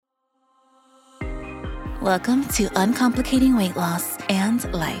Welcome to Uncomplicating Weight Loss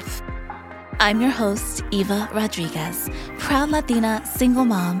and Life. I'm your host, Eva Rodriguez, proud Latina, single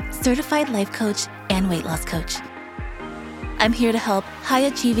mom, certified life coach, and weight loss coach. I'm here to help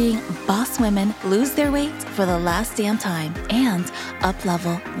high-achieving boss women lose their weight for the last damn time and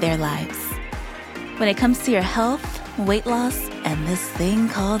up-level their lives. When it comes to your health, weight loss, and this thing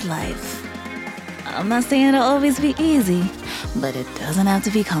called life, I'm not saying it'll always be easy, but it doesn't have to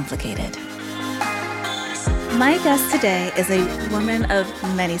be complicated. My guest today is a woman of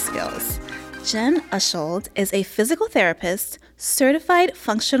many skills. Jen Uschold is a physical therapist, certified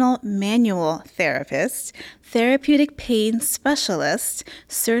functional manual therapist, therapeutic pain specialist,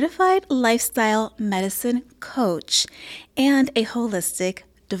 certified lifestyle medicine coach, and a holistic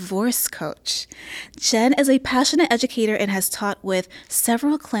divorce coach. Jen is a passionate educator and has taught with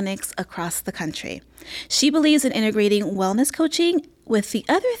several clinics across the country. She believes in integrating wellness coaching with the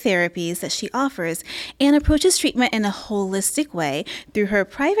other therapies that she offers and approaches treatment in a holistic way through her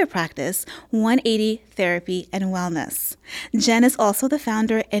private practice, 180 Therapy and Wellness. Jen is also the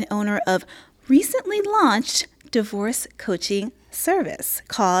founder and owner of recently launched divorce coaching service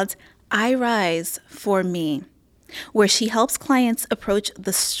called I Rise for Me, where she helps clients approach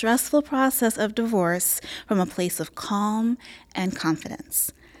the stressful process of divorce from a place of calm and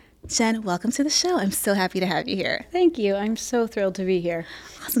confidence. Jen, welcome to the show. I'm so happy to have you here. Thank you. I'm so thrilled to be here.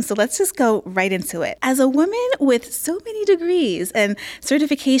 Awesome. So let's just go right into it. As a woman with so many degrees and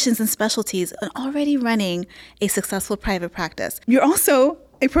certifications and specialties and already running a successful private practice, you're also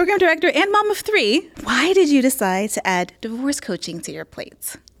a program director and mom of 3. Why did you decide to add divorce coaching to your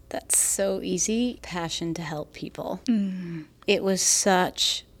plate? That's so easy. Passion to help people. It was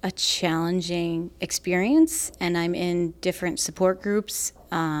such a challenging experience, and I'm in different support groups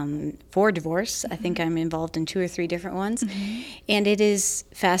for divorce. I think I'm involved in 2 or 3 different ones. And it is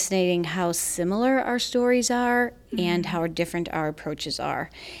fascinating how similar our stories are and how different our approaches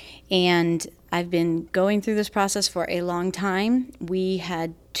are. And I've been going through this process for a long time. We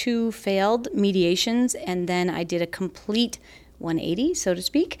had 2 failed mediations, and then I did a complete 180, so to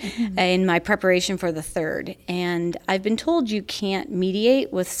speak, in my preparation for the 3rd. And I've been told you can't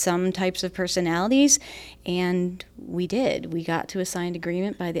mediate with some types of personalities, and we did. We got to a signed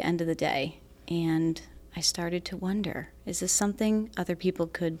agreement by the end of the day, and I started to wonder, is this something other people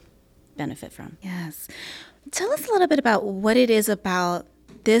could benefit from? Yes. Tell us a little bit about what it is about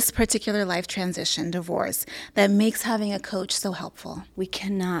this particular life transition, divorce, that makes having a coach so helpful. We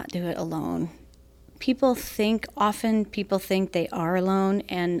cannot do it alone. People think they are alone,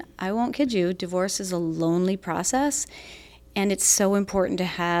 and I won't kid you, divorce is a lonely process, and it's so important to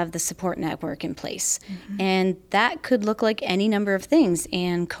have the support network in place. And that could look like any number of things,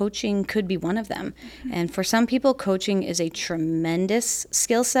 and coaching could be one of them. And for some people, coaching is a tremendous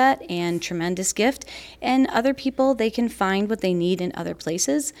skill set and tremendous gift, and other people, they can find what they need in other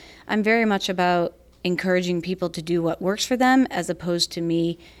places. I'm very much about encouraging people to do what works for them as opposed to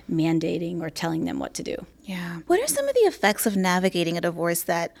me mandating or telling them what to do. Yeah. What are some of the effects of navigating a divorce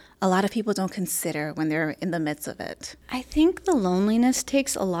that a lot of people don't consider when they're in the midst of it? I think the loneliness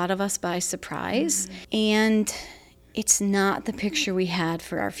takes a lot of us by surprise, and it's not the picture we had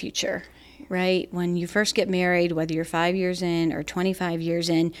for our future. Right? When you first get married, whether you're 5 years in or 25 years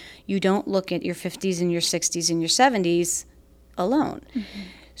in, you don't look at your 50s and your 60s and your 70s alone.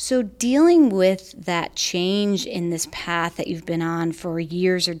 So dealing with that change in this path that you've been on for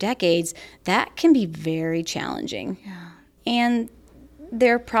years or decades, that can be very challenging. Yeah. And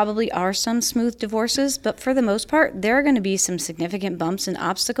there probably are some smooth divorces, but for the most part, there are going to be some significant bumps and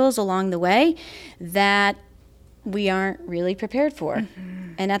obstacles along the way that we aren't really prepared for.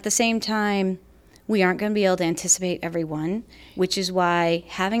 And at the same time, we aren't going to be able to anticipate every one, which is why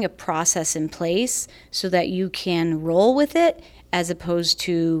having a process in place so that you can roll with it as opposed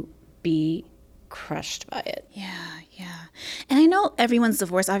to be crushed by it. Yeah. And I know everyone's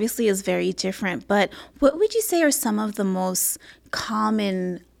divorce obviously is very different, but what would you say are some of the most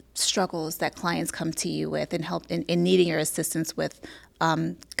common struggles that clients come to you with and help in needing your assistance with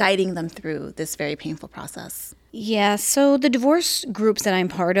guiding them through this very painful process? Yeah, so the divorce groups that I'm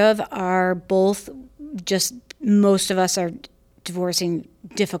part of are both just, most of us are divorcing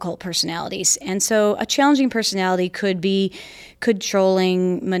difficult personalities. And so a challenging personality could be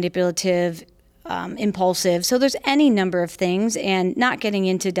controlling, manipulative, impulsive. So there's any number of things, and not getting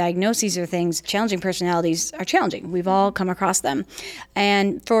into diagnoses or things. Challenging personalities are challenging. We've all come across them.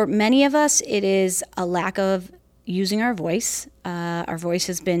 And for many of us, it is a lack of using our voice. Our voice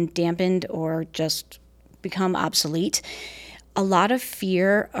has been dampened or just become obsolete. A lot of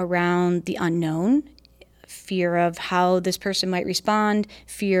fear around the unknown, fear of how this person might respond,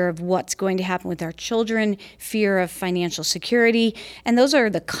 fear of what's going to happen with our children, fear of financial security. And those are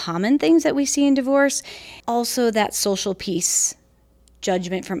the common things that we see in divorce. Also that social piece,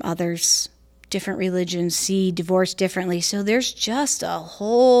 judgment from others. Different religions see divorce differently. So there's just a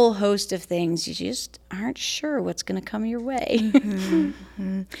whole host of things. You just aren't sure what's going to come your way.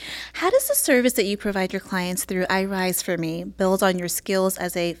 Mm-hmm. How does the service that you provide your clients through I Rise For Me build on your skills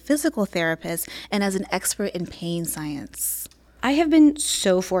as a physical therapist and as an expert in pain science? I have been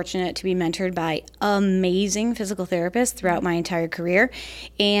so fortunate to be mentored by amazing physical therapists throughout my entire career.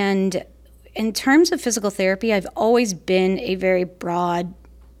 And in terms of physical therapy, I've always been a very broad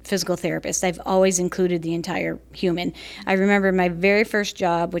physical therapist. I've always included the entire human. I remember my very first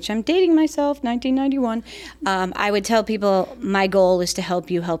job, which I'm dating myself, 1991, I would tell people my goal is to help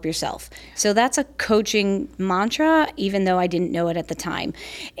you help yourself. So that's a coaching mantra, even though I didn't know it at the time.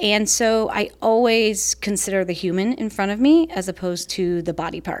 And so I always consider the human in front of me as opposed to the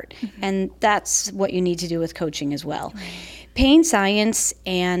body part. Mm-hmm. And that's what you need to do with coaching as well. Right. Pain science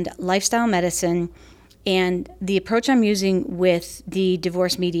and lifestyle medicine and the approach I'm using with the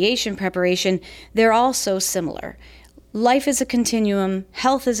divorce mediation preparation, they're all so similar. Life is a continuum,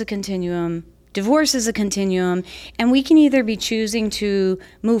 health is a continuum, divorce is a continuum, and we can either be choosing to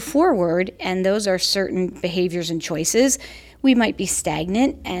move forward, and those are certain behaviors and choices. We might be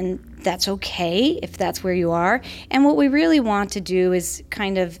stagnant, and that's okay if that's where you are. And what we really want to do is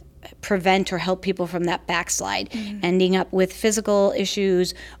kind of prevent or help people from that backslide, ending up with physical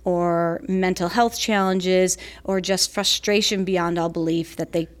issues or mental health challenges or just frustration beyond all belief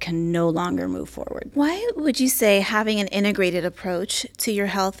that they can no longer move forward. Why would you say having an integrated approach to your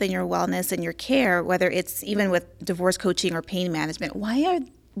health and your wellness and your care, whether it's even with divorce coaching or pain management,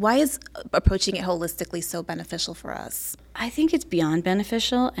 why is approaching it holistically so beneficial for us? I think it's beyond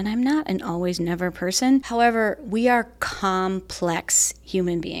beneficial, and I'm not an always never person. However, we are complex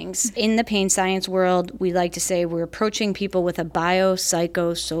human beings. In the pain science world, we like to say we're approaching people with a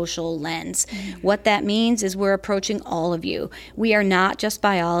biopsychosocial lens. What that means is we're approaching all of you. We are not just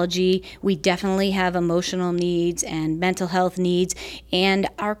biology. We definitely have emotional needs and mental health needs, and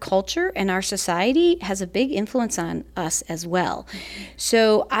our culture and our society has a big influence on us as well.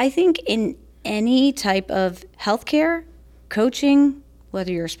 So I think in any type of healthcare, coaching,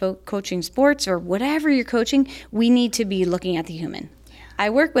 whether you're coaching sports or whatever you're coaching, we need to be looking at the human. Yeah. I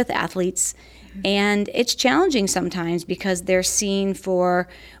work with athletes, and it's challenging sometimes because they're seen for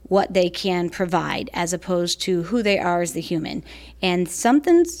what they can provide as opposed to who they are as the human. And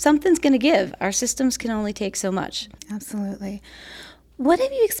something's going to give. Our systems can only take so much. Absolutely. What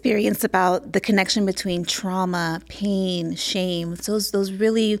have you experienced about the connection between trauma, pain, shame, those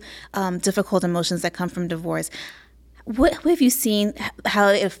really difficult emotions that come from divorce? What have you seen, how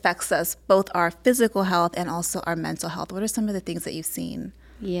it affects us, both our physical health and also our mental health? What are some of the things that you've seen?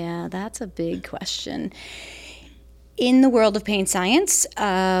 Yeah, that's a big question. In the world of pain science,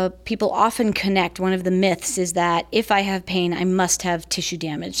 people often connect. One of the myths is that if I have pain, I must have tissue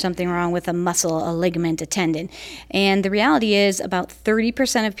damage, something wrong with a muscle, a ligament, a tendon. And the reality is about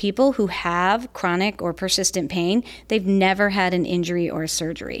 30% of people who have chronic or persistent pain, they've never had an injury or a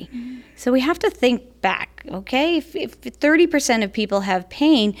surgery. So we have to think back, okay? If 30% of people have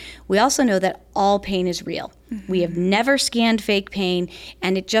pain, we also know that all pain is real. We have never scanned fake pain,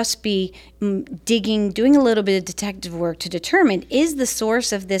 and it just be digging, doing a little bit of detective work to determine, is the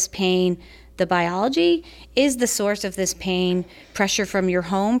source of this pain the biology? Is the source of this pain pressure from your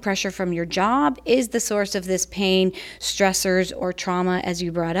home, pressure from your job? Is the source of this pain stressors or trauma, as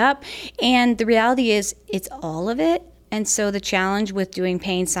you brought up? And the reality is it's all of it. And so the challenge with doing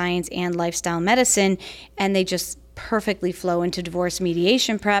pain science and lifestyle medicine, and they just perfectly flow into divorce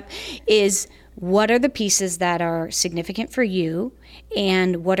mediation prep, is what are the pieces that are significant for you,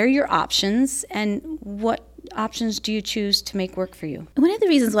 and what are your options, and what options do you choose to make work for you? One of the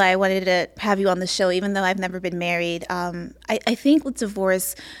reasons why I wanted to have you on the show, even though I've never been married, I think with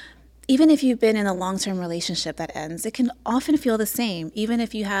divorce, even if you've been in a long-term relationship that ends, it can often feel the same. Even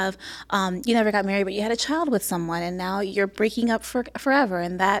if you have, you never got married, but you had a child with someone, and now you're breaking up forever,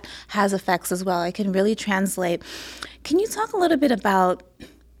 and that has effects as well. It can really translate. Can you talk a little bit about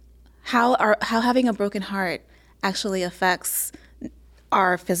how having a broken heart actually affects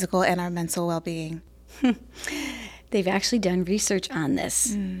our physical and our mental well-being? They've actually done research on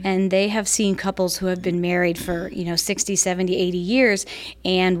this, and they have seen couples who have been married for 60, 70, 80 years,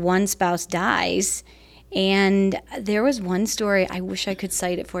 and one spouse dies. And there was one story, I wish I could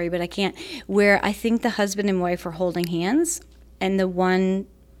cite it for you, but I can't, where I think the husband and wife were holding hands, and the one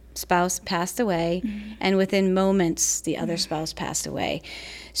spouse passed away, and within moments, the other spouse passed away.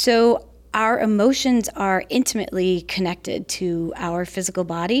 So our emotions are intimately connected to our physical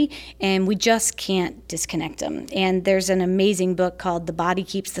body, and we just can't disconnect them. And there's an amazing book called The Body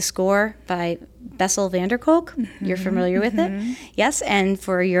Keeps the Score by Bessel van der Kolk. You're familiar with it? Yes. And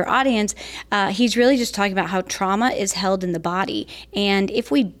for your audience, he's really just talking about how trauma is held in the body. And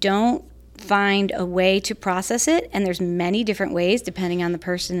if we don't find a way to process it, and there's many different ways depending on the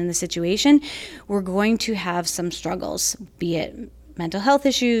person and the situation, we're going to have some struggles, be it mental health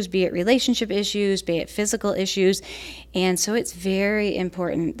issues, be it relationship issues, be it physical issues. And so it's very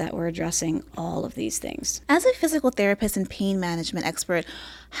important that we're addressing all of these things. As a physical therapist and pain management expert,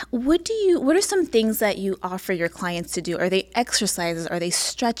 what are some things that you offer your clients to do? Are they exercises? Are they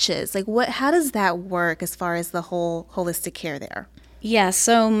stretches? How does that work as far as the whole holistic care there? Yeah,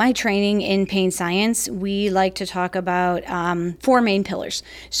 so my training in pain science, we like to talk about 4 main pillars.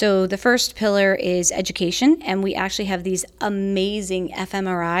 So the first pillar is education, and we actually have these amazing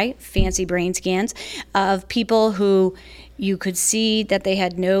fMRI, fancy brain scans, of people who you could see that they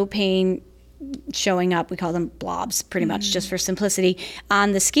had no pain showing up. We call them blobs, pretty much, just for simplicity,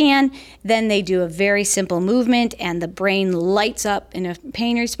 on the scan. Then they do a very simple movement, and the brain lights up in a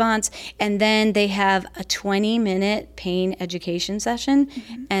pain response. And then they have a 20-minute pain education session,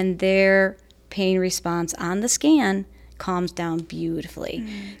 and their pain response on the scan calms down beautifully.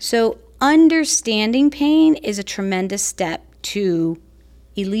 So understanding pain is a tremendous step to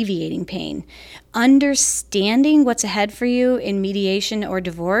alleviating pain. Understanding what's ahead for you in mediation or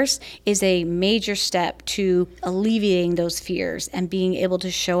divorce is a major step to alleviating those fears and being able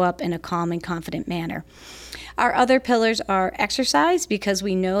to show up in a calm and confident manner. Our other pillars are exercise, because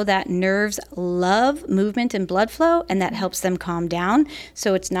we know that nerves love movement and blood flow, and that helps them calm down.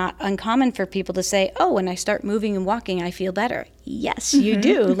 So it's not uncommon for people to say, oh, when I start moving and walking, I feel better. Yes, you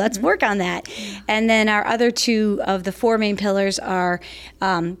do. Let's work on that. And then our other 2 of the 4 main pillars are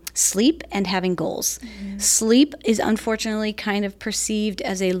sleep and having goals. Sleep is unfortunately kind of perceived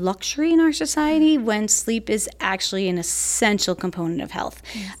as a luxury in our society, when sleep is actually an essential component of health.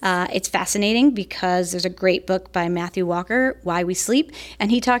 It's fascinating because there's a great book by Matthew Walker, Why We Sleep, and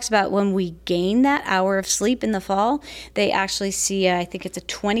he talks about when we gain that hour of sleep in the fall, they actually see, I think it's a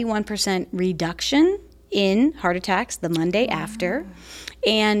 21% reduction in heart attacks the Monday after.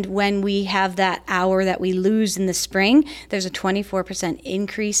 And when we have that hour that we lose in the spring, there's a 24%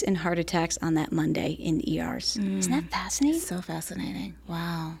 increase in heart attacks on that Monday in ERs. Isn't that fascinating? So fascinating.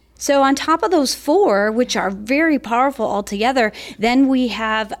 Wow. So on top of those 4, which are very powerful altogether, then we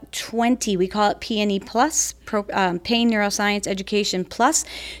have 20, we call it P&E Plus, Pain Neuroscience Education Plus,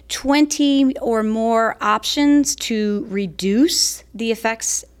 20 or more options to reduce the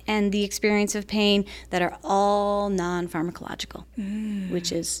effects and the experience of pain that are all non-pharmacological,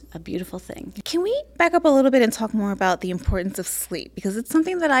 which is a beautiful thing. Can we back up a little bit and talk more about the importance of sleep? Because it's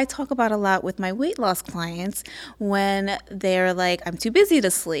something that I talk about a lot with my weight loss clients when they're like, I'm too busy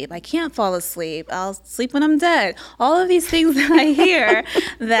to sleep. I can't fall asleep. I'll sleep when I'm dead. All of these things that I hear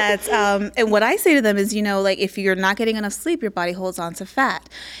that, and what I say to them is, if you're not getting enough sleep, your body holds on to fat.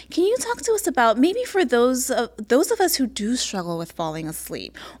 Can you talk to us about, maybe for those of us who do struggle with falling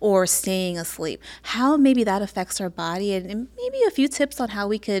asleep or staying asleep, how maybe that affects our body, and maybe a few tips on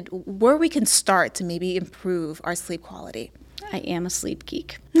where we can start to maybe improve our sleep quality? I am a sleep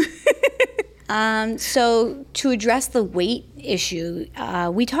geek. So to address the weight issue,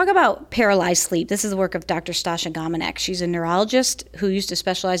 we talk about paralyzed sleep. This is the work of Dr. Stasha Gomanek. She's a neurologist who used to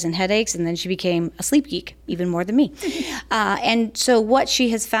specialize in headaches, and then she became a sleep geek, even more than me. And so what she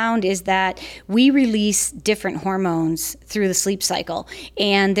has found is that we release different hormones through the sleep cycle.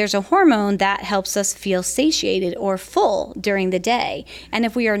 And there's a hormone that helps us feel satiated or full during the day. And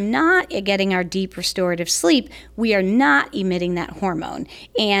if we are not getting our deep restorative sleep, we are not emitting that hormone.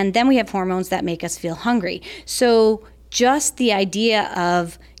 And then we have hormones that make us feel hungry. So just the idea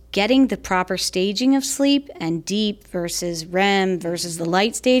of getting the proper staging of sleep and deep versus REM versus the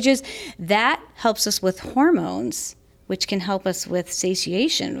light stages, that helps us with hormones, which can help us with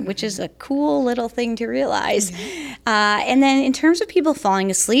satiation, which is a cool little thing to realize. And then in terms of people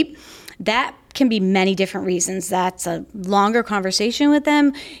falling asleep, that can be many different reasons. That's a longer conversation with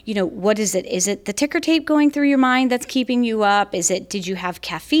them. What is it? Is it the ticker tape going through your mind that's keeping you up? Did you have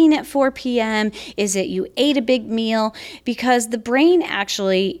caffeine at 4 p.m.? Is it you ate a big meal? Because the brain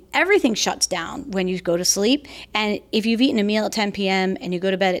actually, everything shuts down when you go to sleep. And if you've eaten a meal at 10 p.m. and you go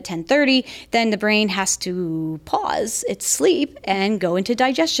to bed at 10:30, then the brain has to pause its sleep and go into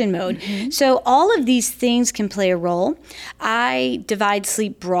digestion mode. So all of these things can play a role. I divide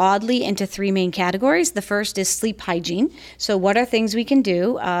sleep broadly into 3 main categories. The first is sleep hygiene. So what are things we can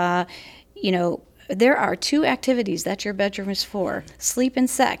do? there are 2 activities that your bedroom is for: sleep and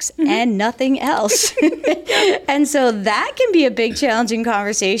sex, and nothing else. And so that can be a big challenging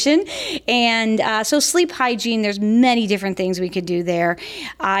conversation. And so sleep hygiene, there's many different things we could do there.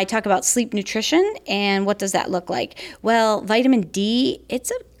 I talk about sleep nutrition, and what does that look like? Well, vitamin D,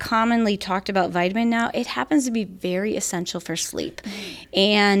 it's a commonly talked about vitamin now. It happens to be very essential for sleep.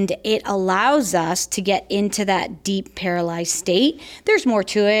 And it allows us to get into that deep paralyzed state. There's more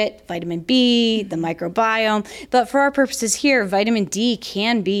to it: vitamin B, the microbiome. But for our purposes here, vitamin D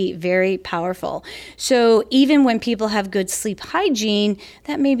can be very powerful. So even when people have good sleep hygiene,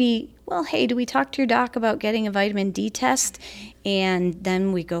 that may be, well, hey, do we talk to your doc about getting a vitamin D test? And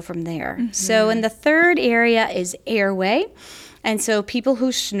then we go from there. So, and the third area is airway. And so people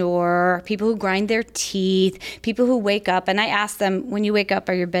who snore, people who grind their teeth, people who wake up, and I ask them, when you wake up,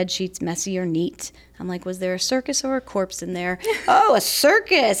 are your bed sheets messy or neat? I'm like, was there a circus or a corpse in there? Oh, a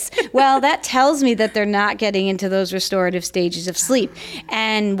circus. Well, that tells me that they're not getting into those restorative stages of sleep.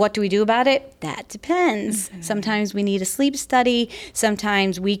 And what do we do about it? That depends. Sometimes we need a sleep study.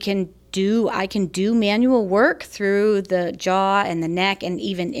 Sometimes I can do manual work through the jaw and the neck and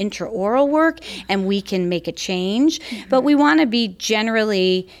even intraoral work, and we can make a change. But we want to be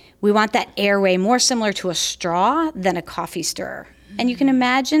we want that airway more similar to a straw than a coffee stirrer. And you can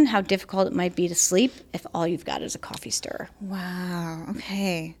imagine how difficult it might be to sleep if all you've got is a coffee stirrer. Wow.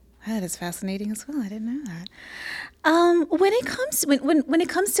 Okay. That is fascinating as well. I didn't know that. When it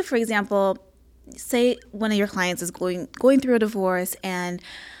comes to, for example, say one of your clients is going through a divorce and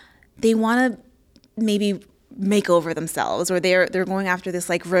they want to maybe make over themselves, or they're going after this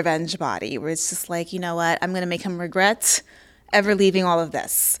like revenge body where it's just like, you know what, I'm going to make him regret ever leaving all of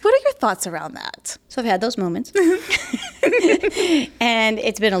this. What are your thoughts around that? So I've had those moments. And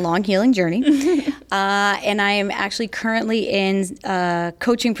it's been a long healing journey. And I am actually currently in a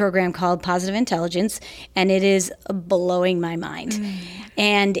coaching program called Positive Intelligence, and it is blowing my mind.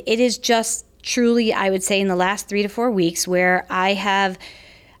 And it is just truly, I would say, in the last 3 to 4 weeks where I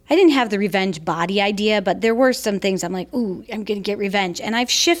didn't have the revenge body idea, but there were some things I'm like, ooh, I'm going to get revenge. And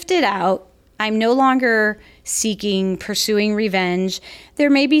I've shifted out. I'm no longer pursuing revenge. There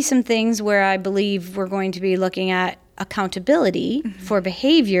may be some things where I believe we're going to be looking at accountability for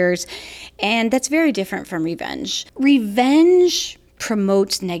behaviors, and that's very different from revenge. Revenge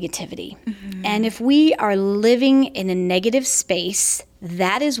promotes negativity. And if we are living in a negative space,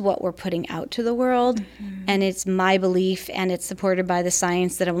 that is what we're putting out to the world. And it's my belief, and it's supported by the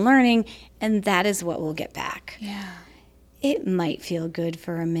science that I'm learning, and that is what we'll get back. Yeah. It might feel good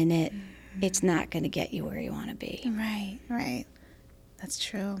for a minute. It's not going to get you where you want to be. Right. That's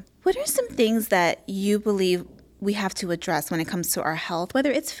true. What are some things that you believe we have to address when it comes to our health, whether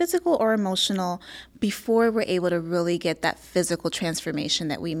it's physical or emotional, before we're able to really get that physical transformation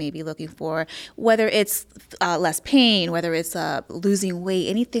that we may be looking for, whether it's less pain, whether it's losing weight,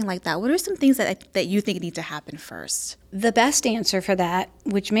 anything like that? What are some things that you think need to happen first? The best answer for that,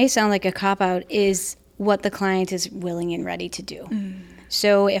 which may sound like a cop-out, is what the client is willing and ready to do.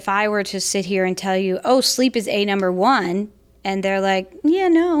 So if I were to sit here and tell you, oh, sleep is number 1, and they're like, yeah,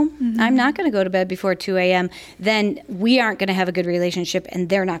 no, I'm not going to go to bed before 2 a.m., then we aren't going to have a good relationship, and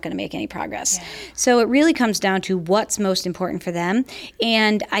they're not going to make any progress. Yeah. So it really comes down to what's most important for them.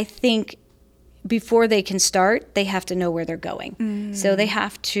 And I think before they can start, they have to know where they're going. So they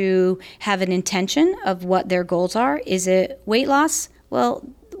have to have an intention of what their goals are. Is it weight loss? Well,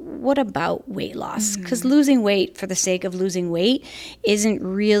 what about weight loss? Because losing weight for the sake of losing weight isn't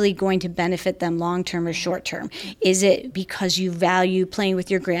really going to benefit them long-term or short-term. Is it because you value playing with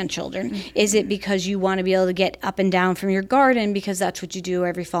your grandchildren? Is it because you want to be able to get up and down from your garden because that's what you do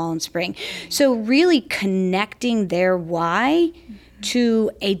every fall and spring? So really connecting their why to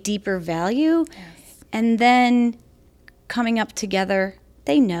a deeper value, and then coming up together.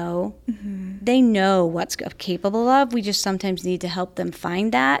 They know. They know what's capable of. We just sometimes need to help them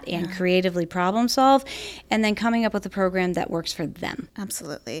find that and creatively problem solve, and then coming up with a program that works for them.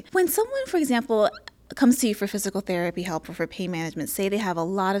 Absolutely. When someone, for example, comes to you for physical therapy help or for pain management, say they have a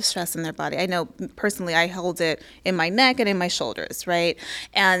lot of stress in their body. I know personally I hold it in my neck and in my shoulders, right?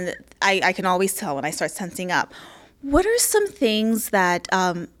 And I can always tell when I start tensing up. What are some things that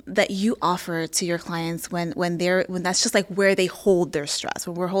that you offer to your clients when that's just like where they hold their stress?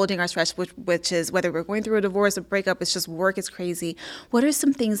 When we're holding our stress, which is whether we're going through a divorce, a breakup, it's just work is crazy. What are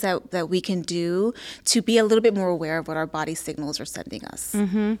some things that we can do to be a little bit more aware of what our body signals are sending us?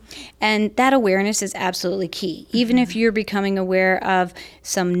 And that awareness is absolutely key. Even if you're becoming aware of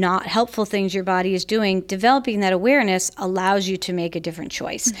some not helpful things your body is doing, developing that awareness allows you to make a different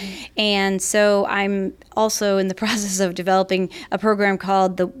choice. And so I'm also in the process of developing a program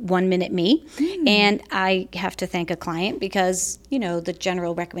called the the 1 minute me. And I have to thank a client because, the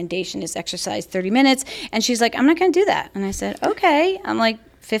general recommendation is exercise 30 minutes. And she's like, I'm not going to do that. And I said, okay. I'm like,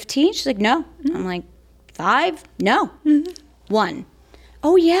 15? She's like, no. I'm like, 5? No. 1.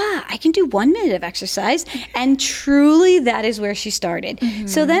 Oh yeah, I can do 1 minute of exercise. And truly that is where she started.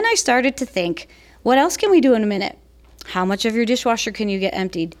 So then I started to think, what else can we do in a minute? How much of your dishwasher can you get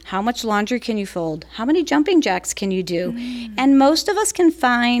emptied? How much laundry can you fold? How many jumping jacks can you do? And most of us can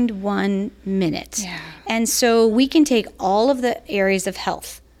find 1 minute. Yeah. And so we can take all of the areas of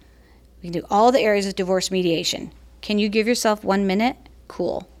health. We can do all the areas of divorce mediation. Can you give yourself 1 minute?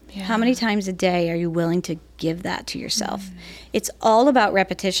 Cool. Yeah. How many times a day are you willing to give that to yourself? It's all about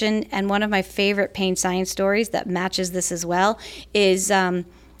repetition. And one of my favorite pain science stories that matches this as well is I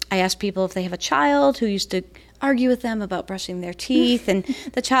ask people if they have a child who used to argue with them about brushing their teeth, and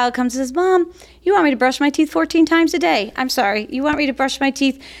the child comes and says, Mom, you want me to brush my teeth 14 times a day? I'm sorry, you want me to brush my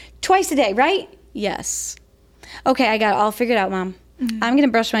teeth twice a day, right? Yes. Okay, I got it all figured out, Mom. I'm going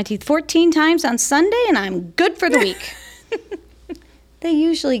to brush my teeth 14 times on Sunday, and I'm good for the week. They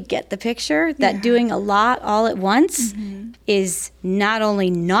usually get the picture that doing a lot all at once is not only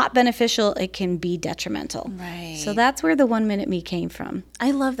not beneficial, it can be detrimental. Right. So that's where the 1 minute me came from.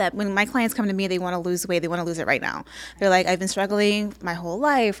 I love that. When my clients come to me, they want to lose weight. They want to lose it right now. They're like, I've been struggling my whole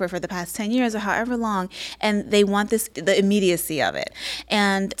life or for the past 10 years or however long. And they want the immediacy of it.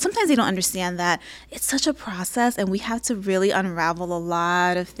 And sometimes they don't understand that it's such a process and we have to really unravel a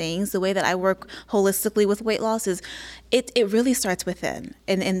lot of things. The way that I work holistically with weight loss is it really starts within.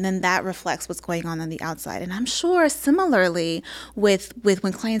 And then that reflects what's going on the outside. And I'm sure similarly with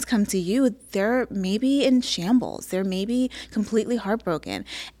when clients come to you, they're maybe in shambles. They're maybe completely heartbroken.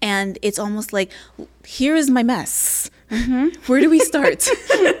 And it's almost like, here is my mess. Where do we start?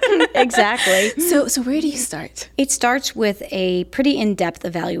 Exactly. So where do you start? It starts with a pretty in-depth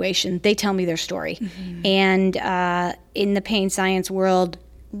evaluation. They tell me their story. And in the pain science world,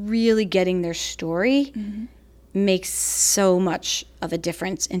 really getting their story makes so much of a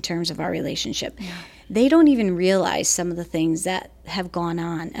difference in terms of our relationship. Yeah. They don't even realize some of the things that have gone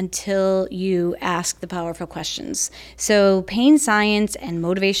on until you ask the powerful questions. So pain science and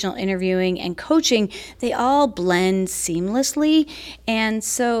motivational interviewing and coaching, they all blend seamlessly. And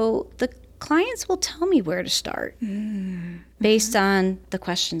so the clients will tell me where to start based on the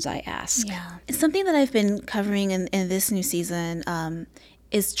questions I ask. Yeah. It's something that I've been covering in this new season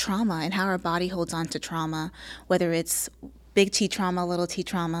is trauma and how our body holds on to trauma, whether it's big T trauma, little T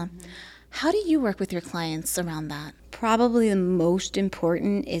trauma. How do you work with your clients around that? Probably the most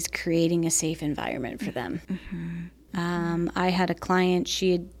important is creating a safe environment for them. I had a client,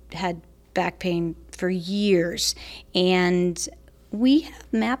 she had back pain for years, and we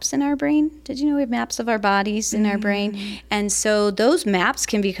have maps in our brain. Did you know we have maps of our bodies in our brain? And so those maps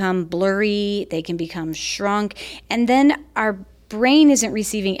can become blurry, they can become shrunk, and then our brain isn't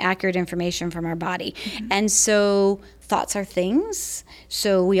receiving accurate information from our body. And so thoughts are things.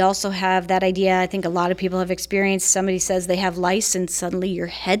 So we also have that idea, I think a lot of people have experienced, somebody says they have lice and suddenly your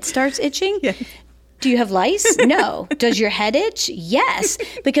head starts itching. Yes. Do you have lice? No. Does your head itch? Yes,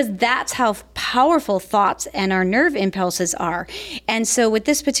 because that's how powerful thoughts and our nerve impulses are. And so with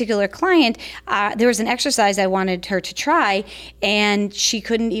this particular client, there was an exercise I wanted her to try, and she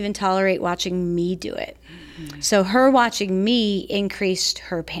couldn't even tolerate watching me do it. So her watching me increased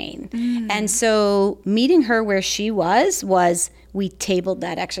her pain. And so meeting her where she was we tabled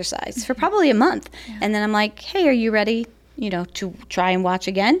that exercise for probably a month. And then I'm like, hey, are you ready, to try and watch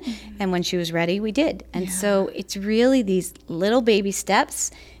again? And when she was ready, we did. And so it's really these little baby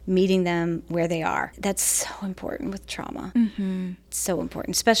steps, meeting them where they are. That's so important with trauma. It's so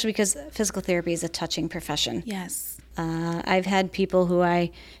important, especially because physical therapy is a touching profession. Yes. I've had people who I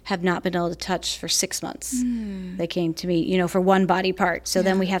have not been able to touch for 6 months. They came to me, for one body part. So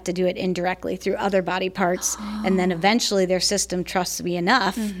then we have to do it indirectly through other body parts. And then eventually their system trusts me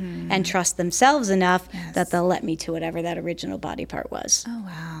enough and trusts themselves enough that they'll let me to whatever that original body part was. Oh,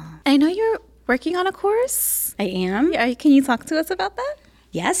 wow. I know you're working on a course. I am. Can you talk to us about that?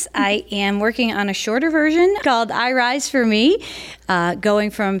 Yes, I am working on a shorter version called I Rise for Me, going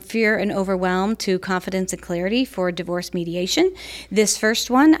from fear and overwhelm to confidence and clarity for divorce mediation. This first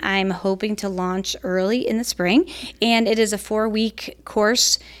one I'm hoping to launch early in the spring, and it is a 4-week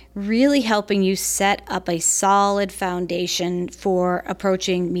course really helping you set up a solid foundation for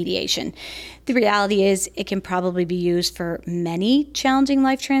approaching mediation. The reality is it can probably be used for many challenging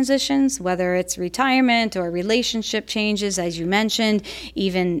life transitions, whether it's retirement or relationship changes, as you mentioned,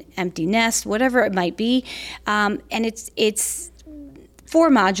 even empty nest, whatever it might be. And it's 4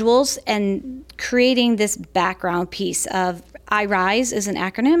 modules and creating this background piece of IRISE is an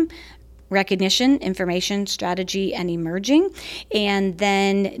acronym. Recognition, information, strategy, and emerging. And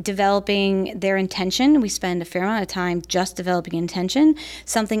then developing their intention. We spend a fair amount of time just developing intention.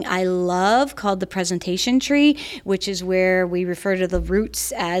 Something I love called the presentation tree, which is where we refer to the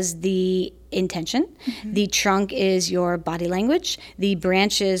roots as the intention. The trunk is your body language. The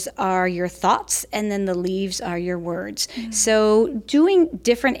branches are your thoughts, and then the leaves are your words. So doing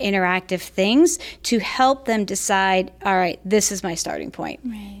different interactive things to help them decide, all right, this is my starting point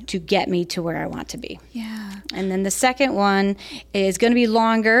to get me to where I want to be. And then the second one is going to be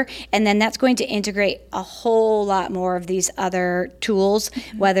longer, and then that's going to integrate a whole lot more of these other tools,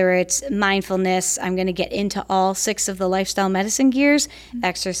 whether it's mindfulness. I'm going to get into all 6 of the lifestyle medicine gears: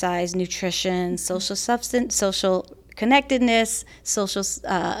 exercise, nutrition, social substance, social connectedness, social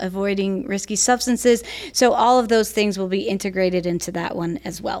avoiding risky substances. So all of those things will be integrated into that one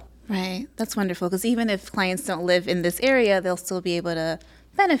as well. Right. That's wonderful, because even if clients don't live in this area, they'll still be able to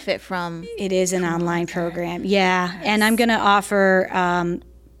benefit from. It is an online program. Yeah. Yes. And I'm going to offer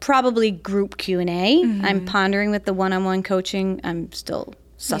probably group Q&A. I'm pondering with the one-on-one coaching. I'm still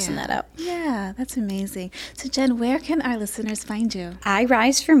sussing that out. Yeah, that's amazing. So Jen, where can our listeners find you?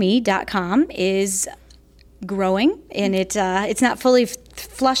 IRiseForMe.com is growing, and it's not fully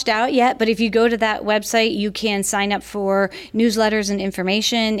flushed out yet, but if you go to that website, you can sign up for newsletters and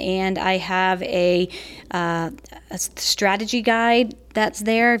information, and I have a strategy guide that's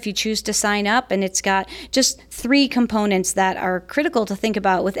there if you choose to sign up, and it's got just 3 components that are critical to think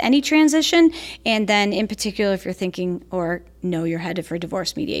about with any transition, and then in particular if you're thinking or know you're headed for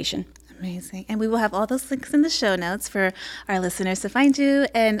divorce mediation. Amazing. And we will have all those links in the show notes for our listeners to find you.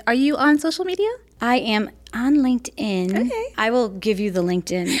 And are you on social media? I am on LinkedIn. Okay. I will give you the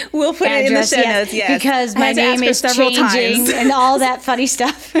LinkedIn We'll put address, it in the show notes, yes. Because my name is changing and all that funny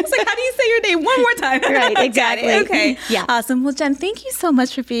stuff. It's like, how do you say your name one more time? Right, exactly. Okay. Yeah. Awesome. Well, Jen, thank you so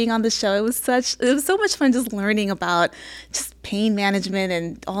much for being on the show. It was so much fun just learning about just pain management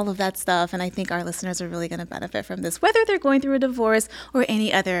and all of that stuff. And I think our listeners are really going to benefit from this, whether they're going through a divorce or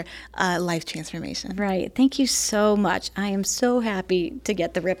any other life transformation. Right. Thank you so much. I am so happy to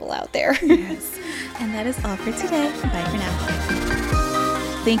get the ripple out there. Yes. And that is all for today. Bye for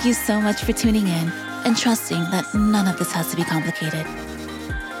now. Thank you so much for tuning in and trusting that none of this has to be complicated.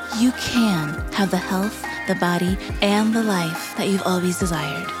 You can have the health, the body, and the life that you've always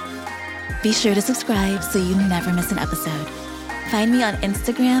desired. Be sure to subscribe so you never miss an episode. Find me on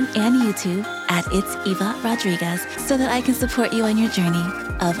Instagram and YouTube at It's Eva Rodriguez so that I can support you on your journey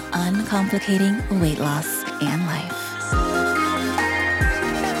of uncomplicating weight loss and life.